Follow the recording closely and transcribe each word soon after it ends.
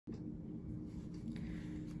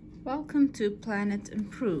Welcome to Planet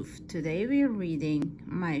Improve. Today we are reading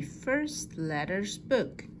my first letters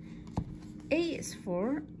book. A is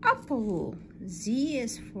for apple. Z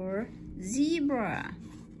is for zebra.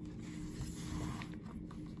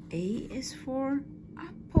 A is for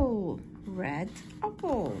apple, red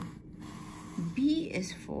apple. B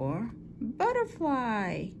is for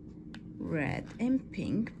butterfly, red and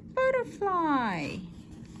pink butterfly.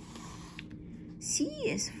 C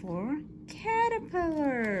is for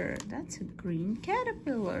caterpillar. That's a green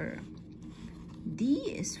caterpillar. D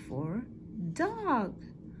is for dog.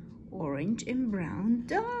 Orange and brown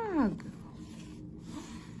dog.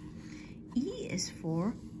 E is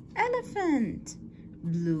for elephant.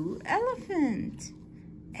 Blue elephant.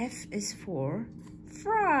 F is for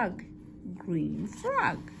frog. Green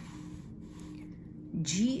frog.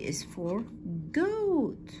 G is for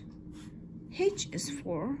goat. H is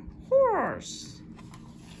for horse.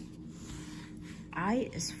 I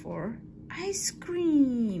is for ice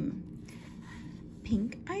cream.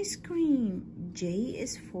 Pink ice cream. J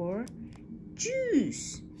is for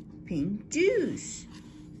juice. Pink juice.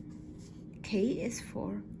 K is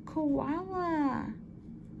for koala.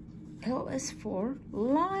 L is for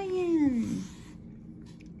lion.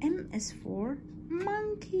 M is for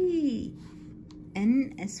monkey.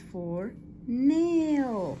 N is for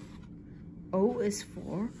nail. O is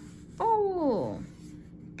for owl.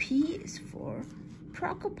 P is for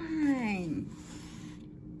porcupine.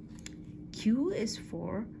 Q is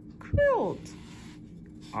for quilt.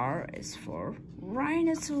 R is for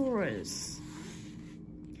rhinoceros.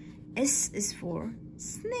 S is for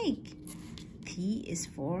snake. T is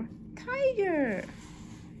for tiger.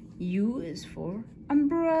 U is for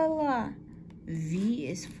umbrella. V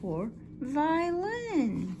is for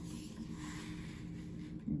violin.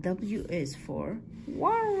 W is for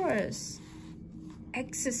walrus.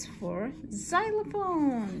 X is for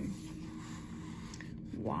xylophone.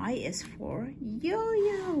 Y is for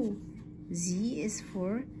yo-yo. Z is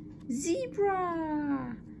for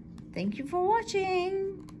zebra. Thank you for watching.